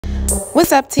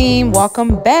What's up, team?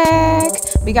 Welcome back.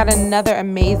 We got another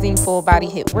amazing full body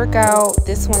HIIT workout.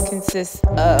 This one consists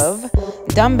of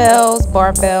dumbbells,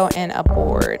 barbell, and a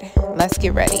board. Let's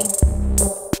get ready.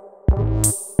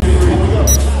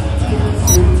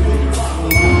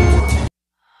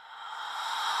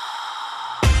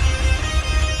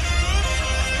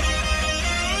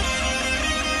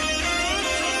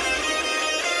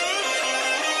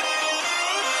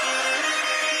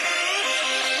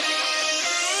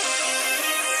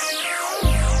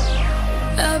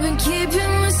 I've been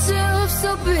keeping myself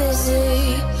so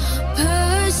busy,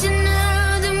 pushing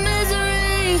out the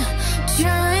misery,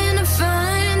 trying to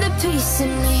find the peace in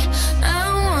me.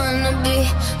 I wanna be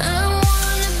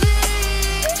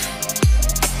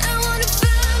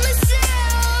find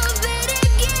myself, but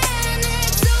again,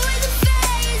 it's always a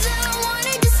phase. I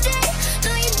wanted to stay,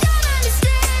 no you don't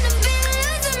understand. I've been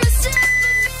losing myself,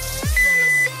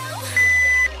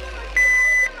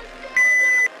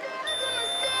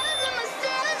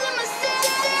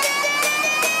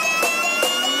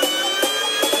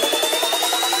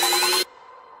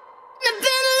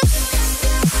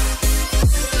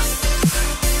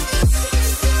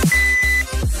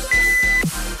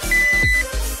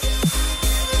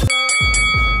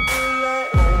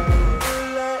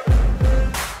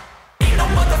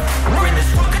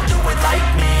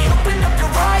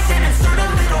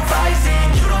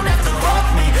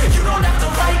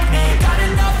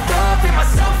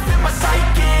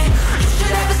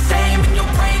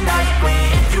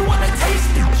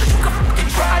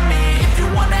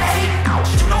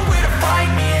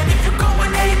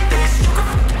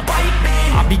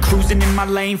 cruising in my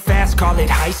lane fast, call it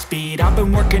high speed. I've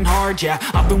been working hard, yeah,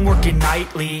 I've been working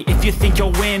nightly. If you think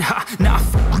you'll win, ha, nah,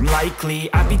 likely.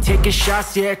 I be taking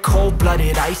shots, yeah,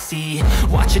 cold-blooded, icy.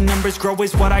 Watching numbers grow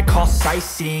is what I call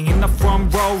sightseeing. In the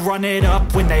front row, run it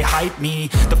up when they hype me.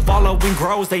 The following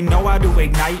grows, they know how to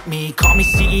ignite me. Call me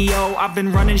CEO, I've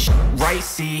been running shit right,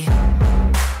 see.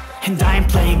 And I ain't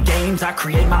playing games, I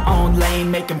create my own lane,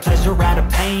 making pleasure out of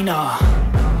pain,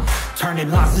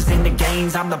 turning losses into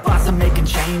gains. I'm the boss, I'm making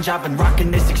change. I've been rocking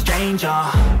this exchange,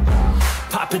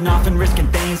 popping off and risking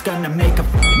things. Gonna make a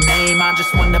name, I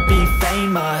just wanna be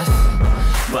famous.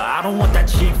 But I don't want that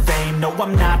cheap fame, no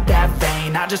I'm not that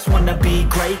vain. I just wanna be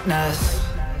greatness.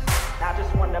 I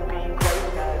just wanna be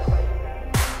greatness.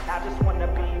 I just wanna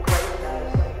be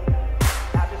greatness.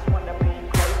 I just wanna be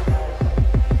greatness.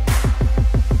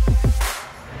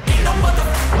 Ain't no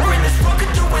motherfucker in this world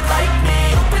could do it like me.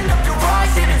 Open up your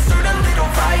eyes and insert a little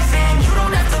rising. You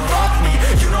don't have to love me,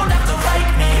 you don't have to like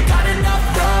me. Got enough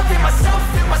love in myself,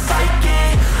 in my psyche.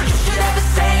 You should have the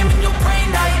same in your brain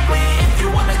nightly. If you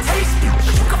wanna taste me,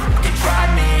 you can fucking try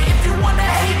me. If you wanna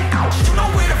hate me, you know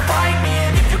where to find me.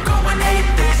 And if you're going hate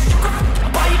this, you can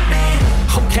fucking bite me.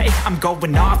 Okay, I'm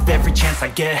going off every chance I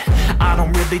get. I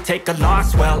don't really take a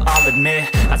loss, well, I'll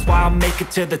admit. That's why I'll make it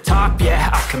to the top, yeah,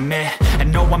 I commit.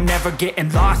 And no, I'm never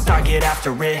getting lost, I get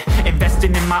after it.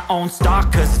 Investing in my own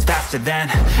stock, cause it's faster than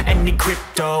any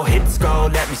crypto hits go,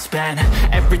 let me spend.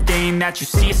 Everything that you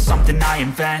see is something I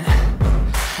invent.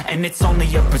 And it's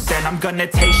only a percent. I'm gonna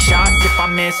take shots. If I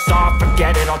miss all,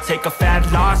 forget it. I'll take a fat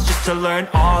loss just to learn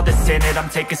all that's in it. I'm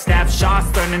taking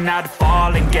snapshots, learning how to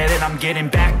fall and get it. I'm getting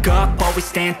back up, always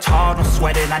stand tall, don't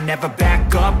sweat it. I never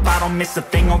back up, I don't miss a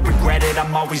thing or regret it.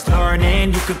 I'm always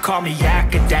learning, you could call me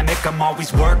academic. I'm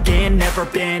always working, never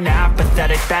been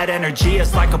apathetic. Bad energy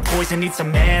is like a poison, needs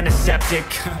some antiseptic.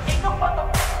 Ain't no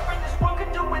motherfucker in this world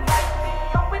could do it like me.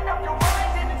 Open up your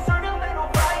eyes and insert a little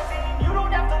rising. You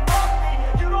don't have to love me,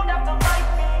 you don't have to like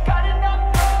me. Got enough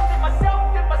love in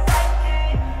myself, in my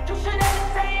psyche. You should have the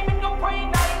same in your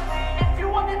brain nightly. If you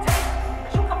want to taste me,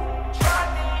 you can try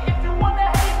me. If you want to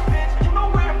hate bitch, you know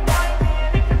where to find me.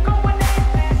 And if you're going hate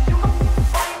this, you can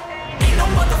fight me. Ain't no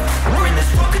motherfucker in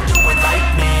this world could do it like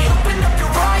me. Open up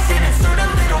your eyes and insert a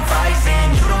little rising.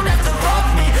 You don't have to love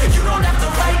me, you don't have to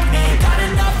like me. Got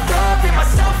enough love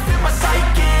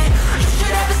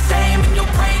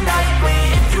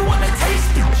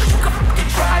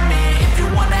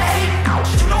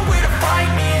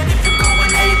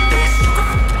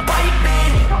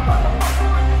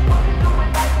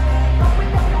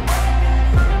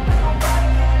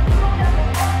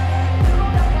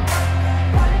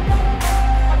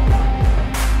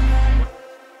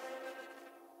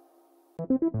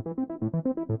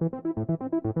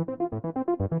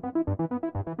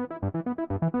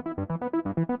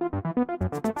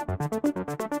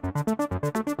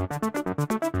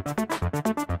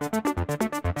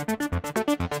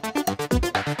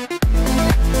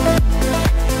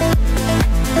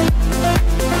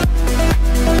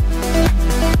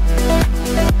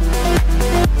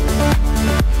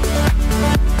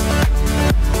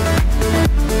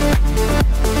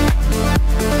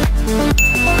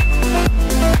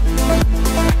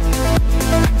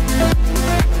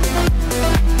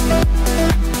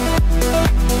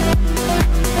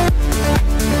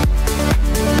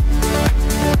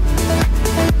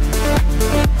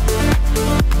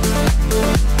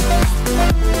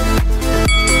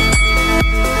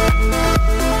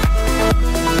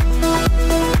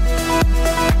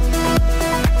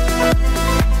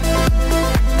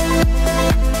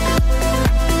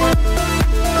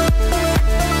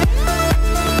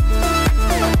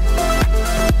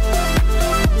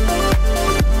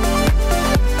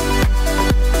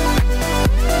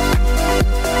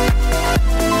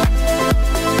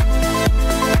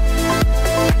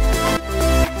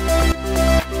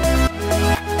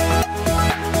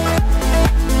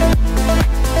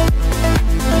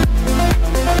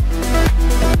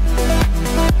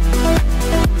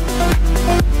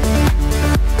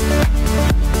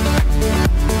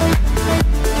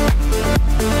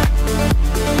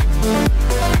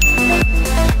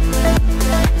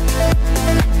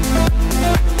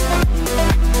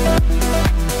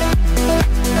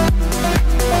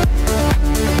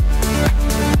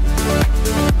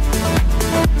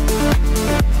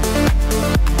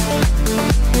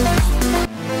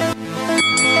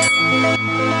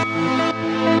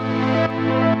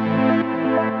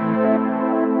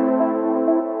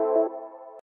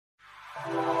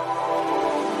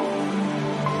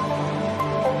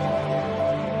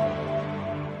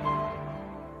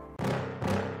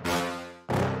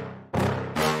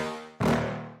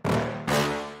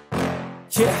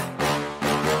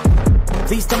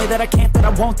Please tell me that I can't, that I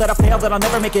won't, that I fail, that I'll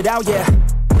never make it out, yeah.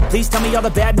 Please tell me all the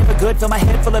bad, never good. Fill my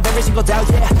head full of every single doubt,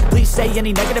 yeah. Please say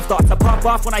any negative thoughts. I pop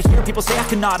off when I hear people say I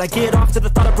cannot. I get off to the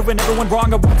thought of proving everyone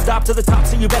wrong. I won't stop to the top,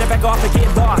 so you better back off and get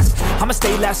lost. I'ma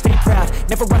stay loud, stay proud,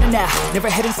 never running out, never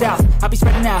heading south. I'll be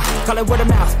spreading out, call it word of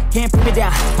mouth. Can't put me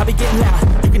down, I'll be getting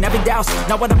loud. You can have it douse,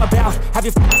 not what I'm about. Have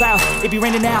your f***ing cloud, it be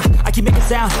raining now. I keep making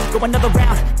sound, go another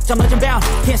round. I'm legend bound,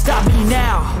 can't stop me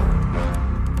now.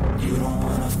 You don't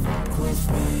wanna fuck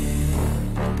with me.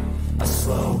 A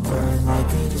slow burn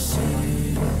like a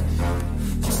disease.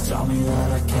 Just tell me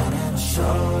that I can and I'll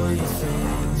show you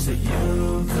things that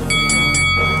you couldn't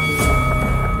believe.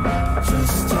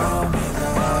 Just tell me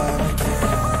that I can.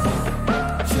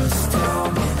 Just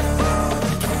tell me that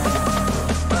I can.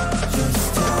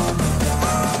 Just tell me that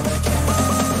I can.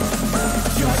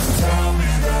 Just tell me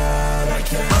that I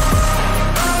can.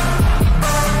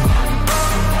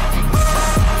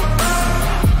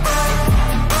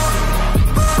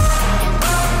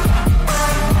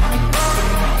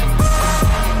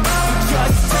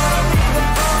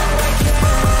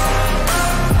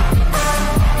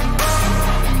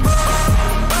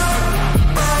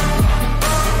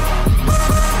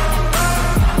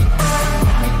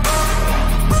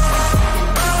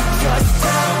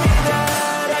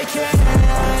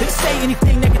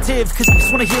 Anything negative, cause I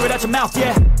just wanna hear it out your mouth,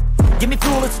 yeah. Give me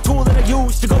fuel, it's a tool that I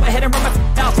use to go ahead and run my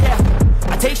mouth, yeah.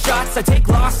 I take shots, I take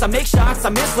loss, I make shots, I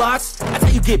miss lots. That's how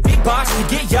you get big box, you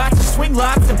get yachts, you swing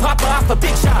lots and pop off a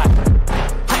big shot.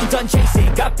 I ain't done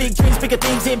chasing, got big dreams, bigger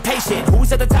things, impatient.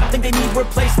 Who's at the top think they need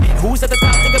replacement? Who's at the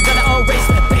top think I'm gonna erase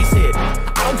it? Face it,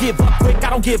 I don't give up quick, I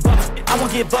don't give up, I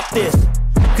won't give up this.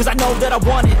 Cause I know that I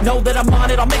want it, know that I'm on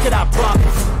it, I'll make it, I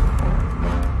promise.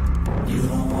 You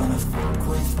don't wanna fuck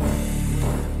with me.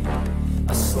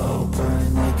 A slow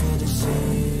burn like a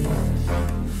disease.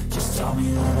 Just tell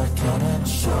me that I can and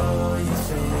show you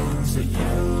things that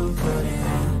you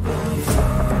couldn't believe.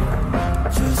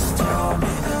 Just tell me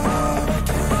that I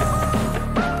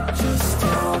can. Just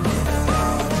tell me that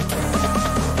I can.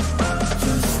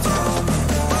 Just tell me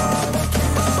that I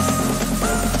can.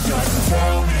 Just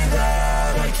tell me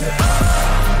that I can.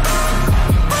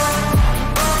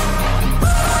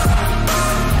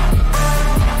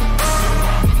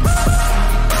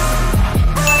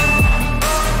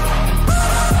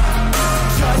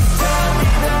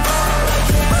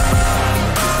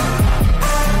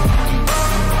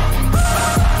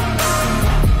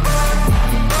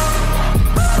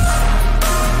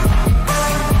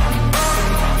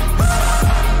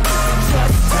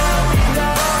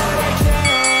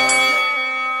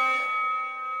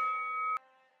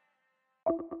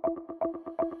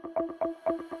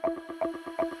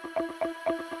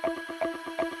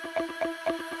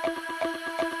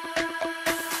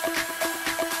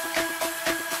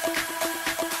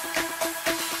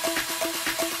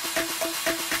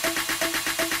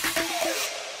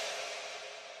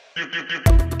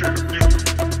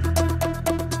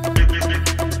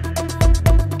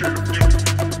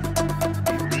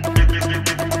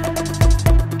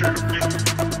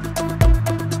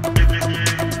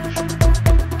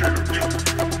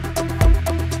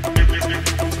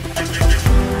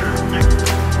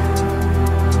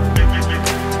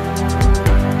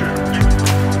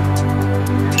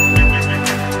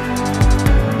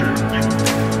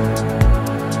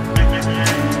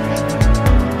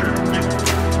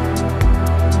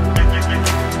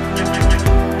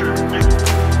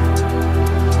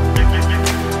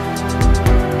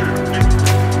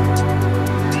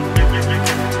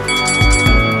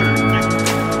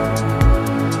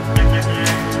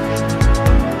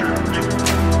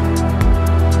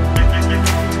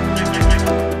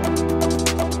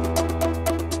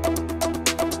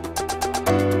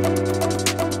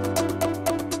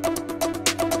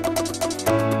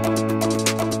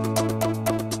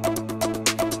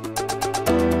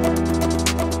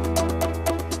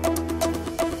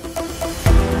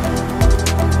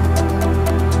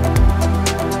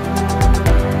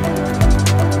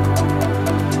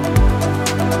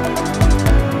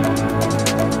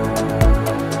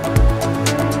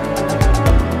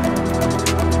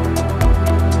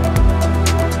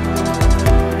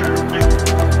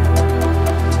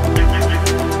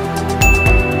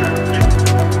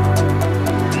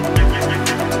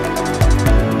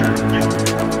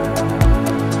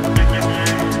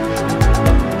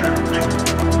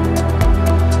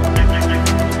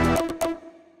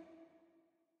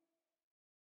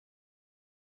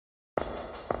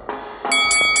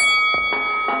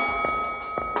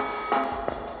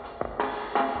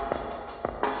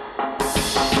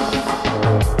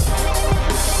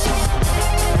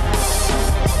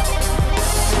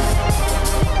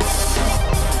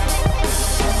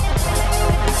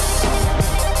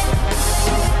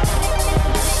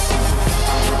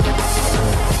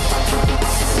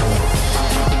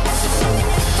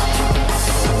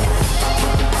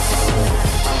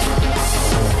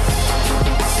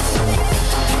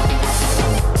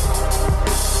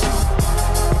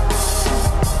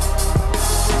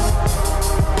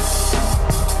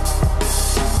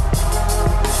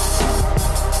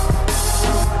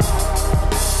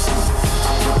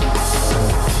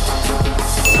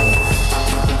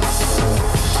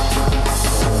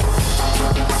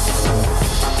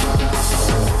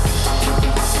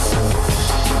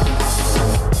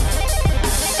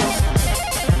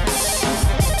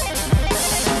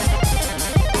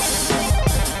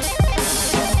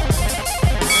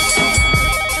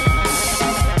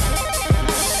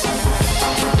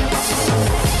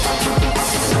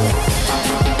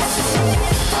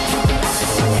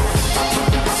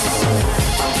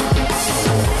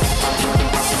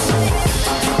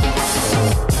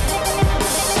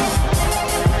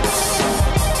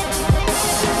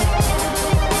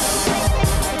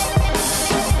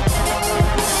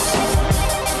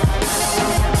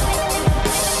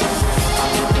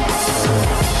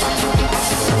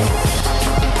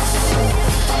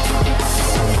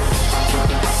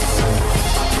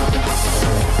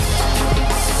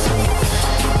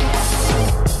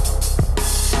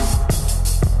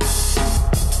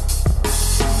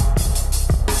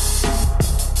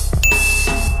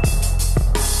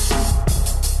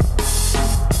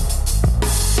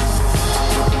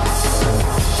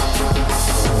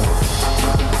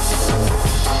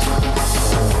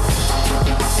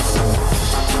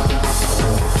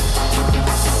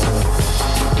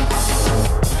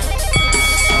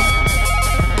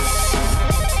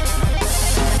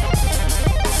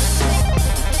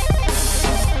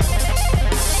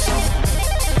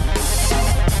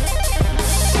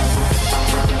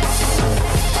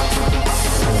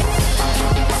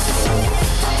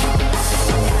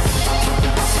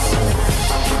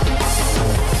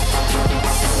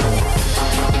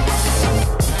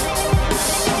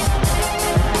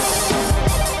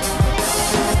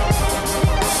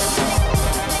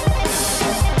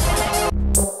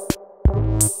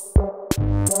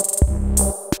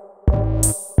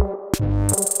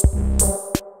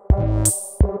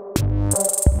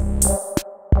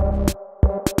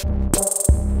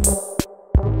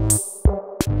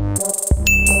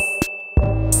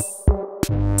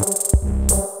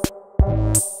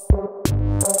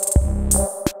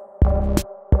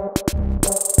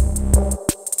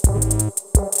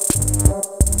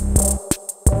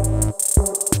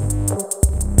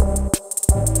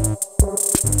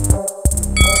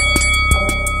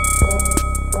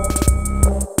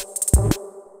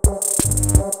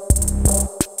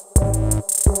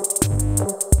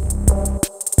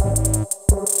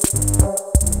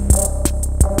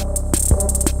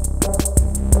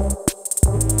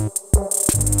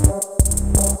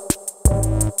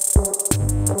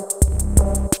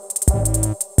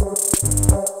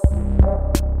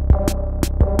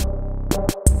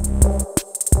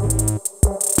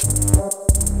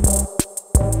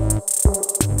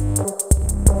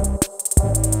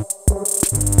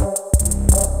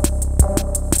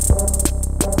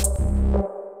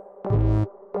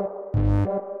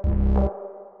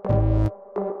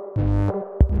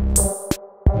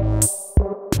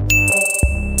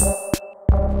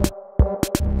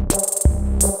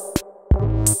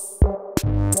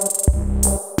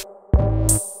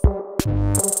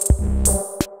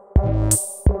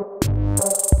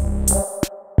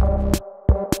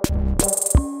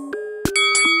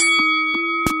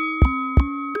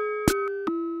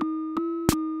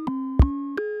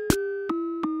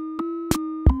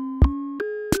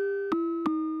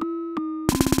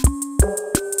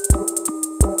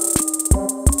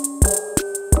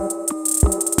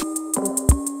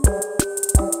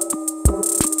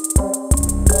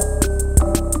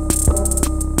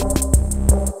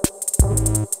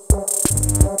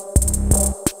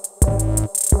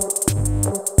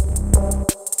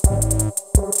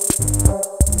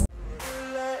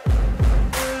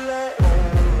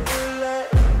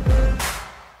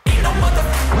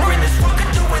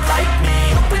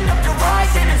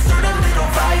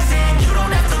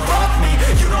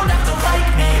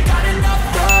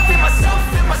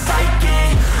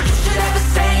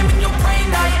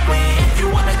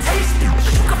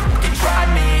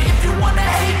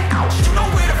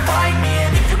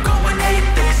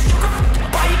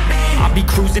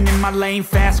 my lane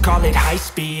fast, call it high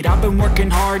speed. I've been working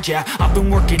hard, yeah, I've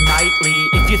been working nightly.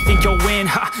 If you think you'll win,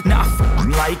 not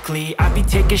likely. I be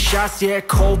taking shots, yeah,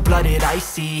 cold-blooded,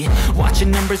 icy. Watching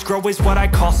numbers grow is what I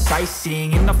call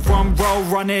sightseeing. In the front row,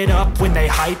 run it up when they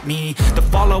hype me. The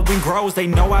following grows, they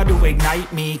know how to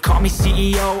ignite me. Call me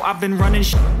CEO, I've been running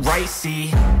right,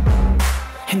 see.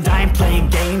 And I ain't playing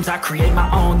games, I create my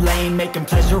own lane, making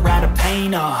pleasure out of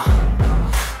pain,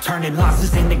 turning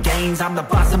losses into gains. I'm the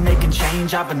boss, I'm making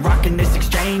change. I've been rocking this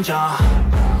exchange,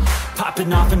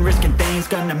 popping off and risking things.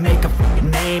 Gonna make a fucking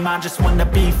name, I just wanna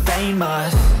be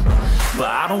famous. But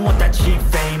I don't want that cheap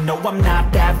fame, no, I'm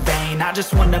not that vain. I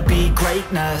just wanna be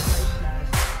greatness.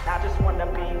 I just wanna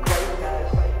be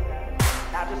greatness.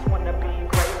 I just wanna be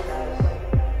greatness.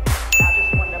 I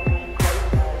just wanna be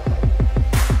greatness.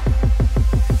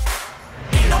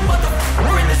 Ain't no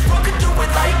motherfucker in this world could do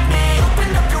it like me.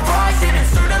 Open up your eyes and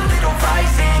insert a little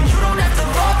rising. You don't have to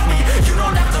love me, you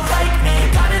don't have to like me.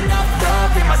 Got enough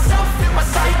love in myself, in my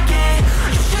psyche.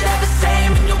 You should have the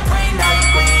same in your brain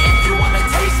nightly. If you wanna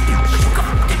taste me, you can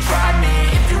fucking try me.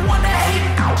 If you wanna hate,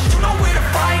 you know where to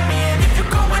find me. And if you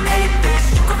go and hate this,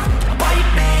 you can fucking bite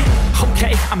me.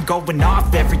 Okay, I'm going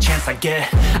off every chance I get.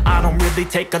 I don't really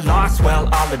take a loss, well,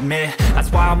 I'll admit.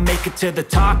 That's why I'll make it to the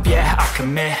top, yeah, I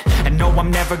commit. And no,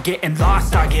 I'm never getting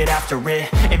lost, I get after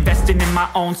it. Investing in my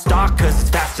own stock, cause it's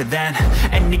faster than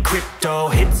any crypto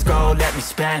hits go, let me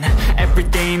spend.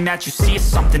 Everything that you see is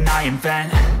something I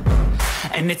invent.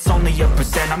 And it's only a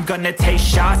percent. I'm gonna take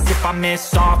shots. If I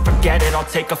miss all, forget it. I'll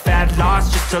take a fat loss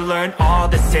just to learn all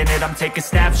that's in it. I'm taking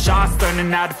snapshots,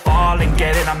 learning how to fall and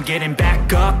get it. I'm getting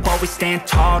back up, always stand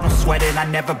tall, don't sweat it. I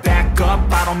never back up,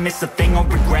 I don't miss a thing or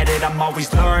regret it. I'm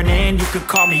always learning, you could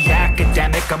call me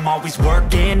academic. I'm always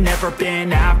working, never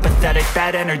been apathetic.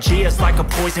 That energy is like a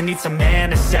poison, needs some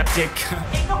antiseptic.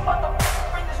 Ain't no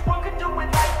motherfucker in this world could do it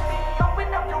like me.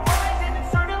 Open up your eyes and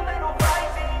insert a little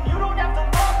rising. You don't have to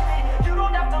love me, you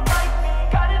don't have to like me.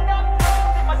 Got enough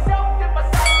love in myself, in my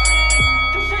psyche.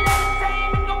 You should have the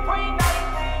same in your brain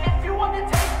nightly. If you wanna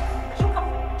take me, you can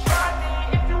try me.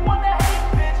 If you wanna hate,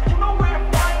 bitch, you know where to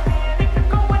find me. And if you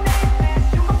go and hate this,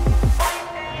 you can fight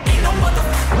me. Ain't no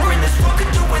motherfucker in this world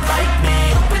could do it like me.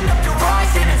 Open up your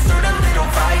eyes and insert a little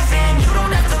rising. You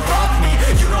don't have to love me,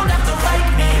 you don't have to like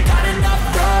me. Got enough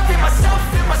love in myself,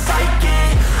 in my psyche.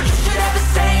 You should have the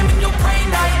same in your brain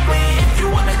nightly. If you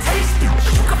wanna taste me,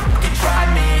 you can fucking try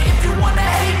me. If you wanna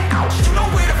hate, you know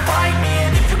where to find me.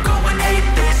 And if you go and hate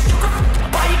this, you can fucking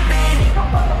bite me. Ain't no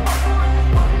motherfucker in this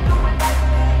world could do it like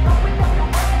me. Open up your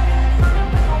eyes and insert a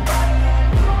little rising. You don't have to love me,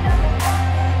 you don't have to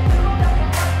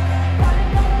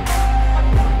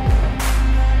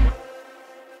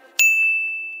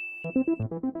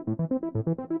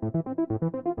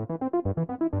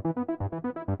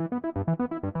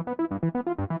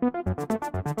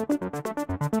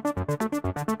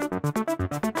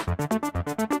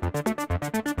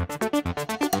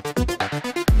me.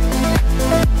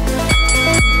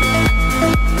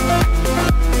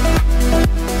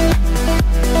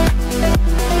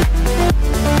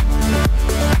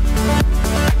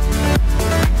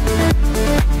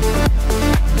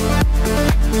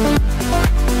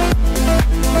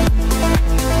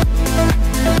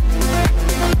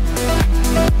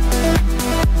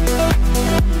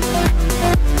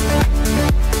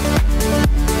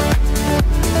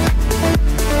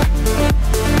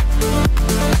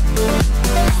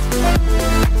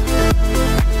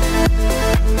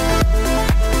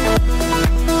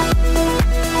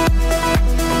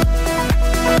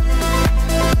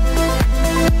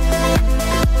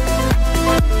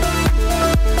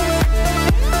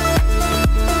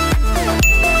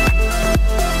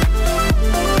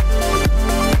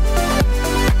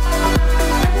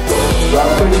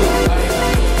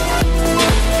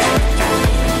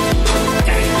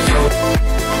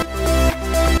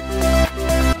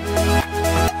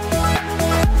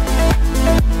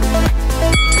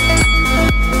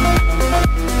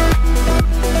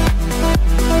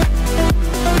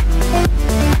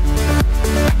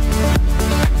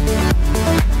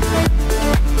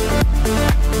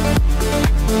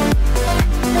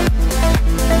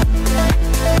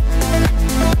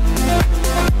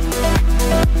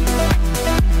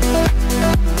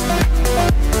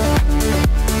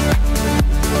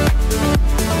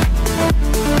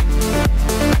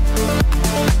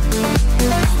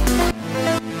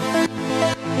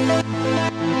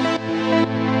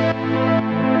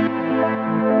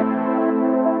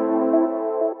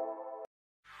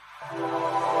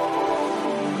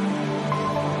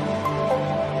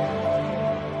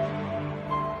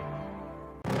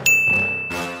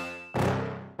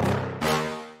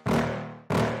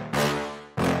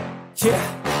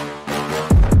 Yeah,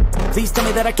 Please tell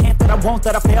me that I can't, that I won't,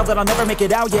 that I fail, that I'll never make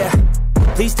it out, yeah.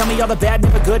 Please tell me all the bad,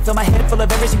 never good. Fill my head full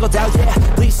of every single doubt, yeah.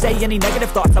 Please say any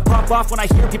negative thoughts. I pop off when I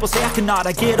hear people say I cannot.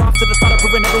 I get off to the thought of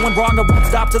proving everyone wrong. I won't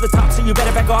stop to the top, so you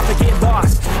better back off and get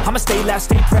lost. I'ma stay loud,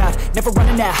 stay proud, never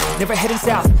running out, never heading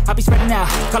south. I'll be spreading out,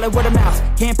 call it word of mouth.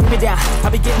 Can't put me down,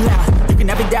 I'll be getting loud. You can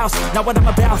have your doubts, not what I'm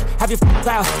about. Have your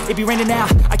cloud, it be raining now.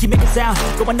 I keep making sound,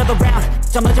 go another round.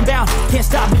 I'm legend bound, can't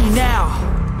stop me now.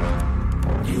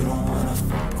 You don't wanna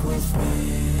fuck with me.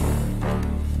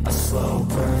 A slow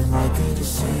burn like a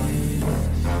disease.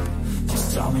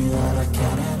 Just tell me that I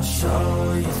can and I'll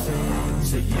show you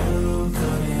things that you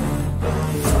couldn't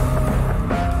believe.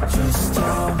 Just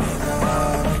tell me that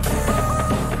I can.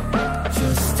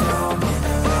 Just tell me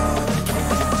that I can.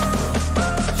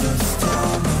 Just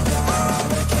tell me that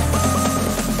I can.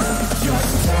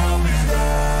 Just tell me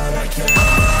that I can.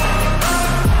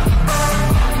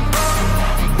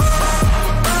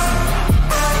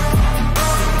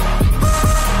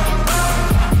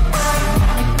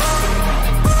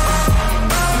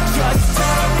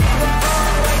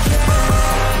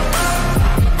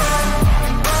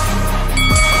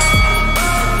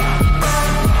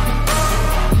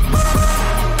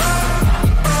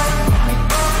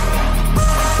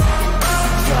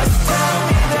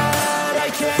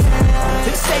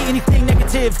 Anything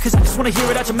negative, cause I just wanna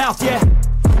hear it out your mouth, yeah.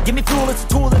 Give me fuel, it's a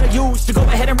tool that I use to go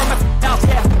ahead and run my mouth,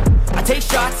 yeah. I take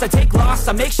shots, I take loss,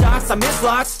 I make shots, I miss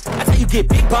lots. That's how you get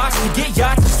big box, you get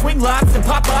yachts, you swing lots and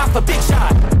pop off a big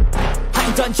shot. I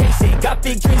ain't done chasing, got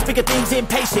big dreams, bigger things,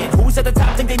 impatient. Who's at the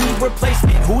top think they need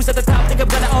replacement? Who's at the top think I'm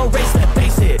gonna erase them?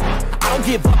 Face it, I don't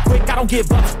give up quick, I don't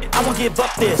give up shit, I won't give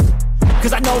up this.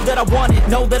 Cause I know that I want it,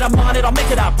 know that I'm on it, I'll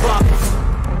make it, I promise.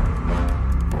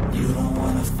 You don't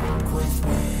wanna fuck with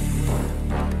me.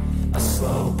 A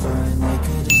slow burn like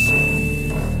a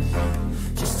disease.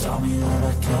 Just tell me that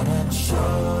I can and I'll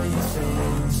show you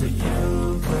things that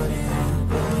you couldn't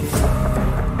believe.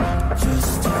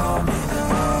 Just tell me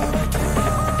that I can.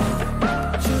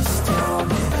 Just tell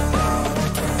me that I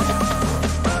can.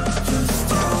 Just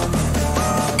tell me that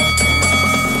I can.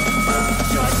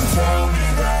 Just tell me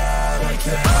that I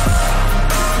can.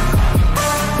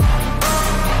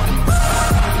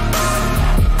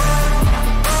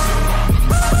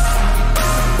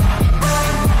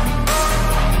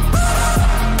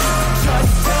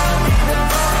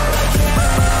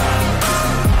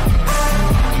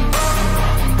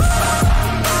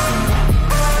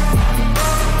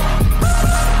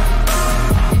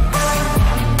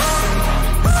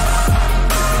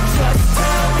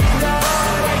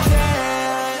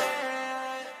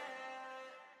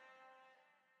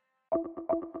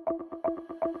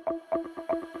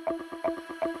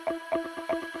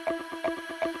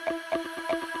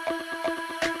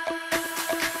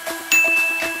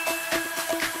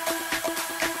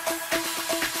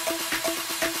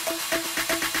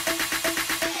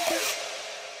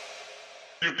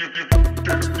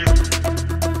 You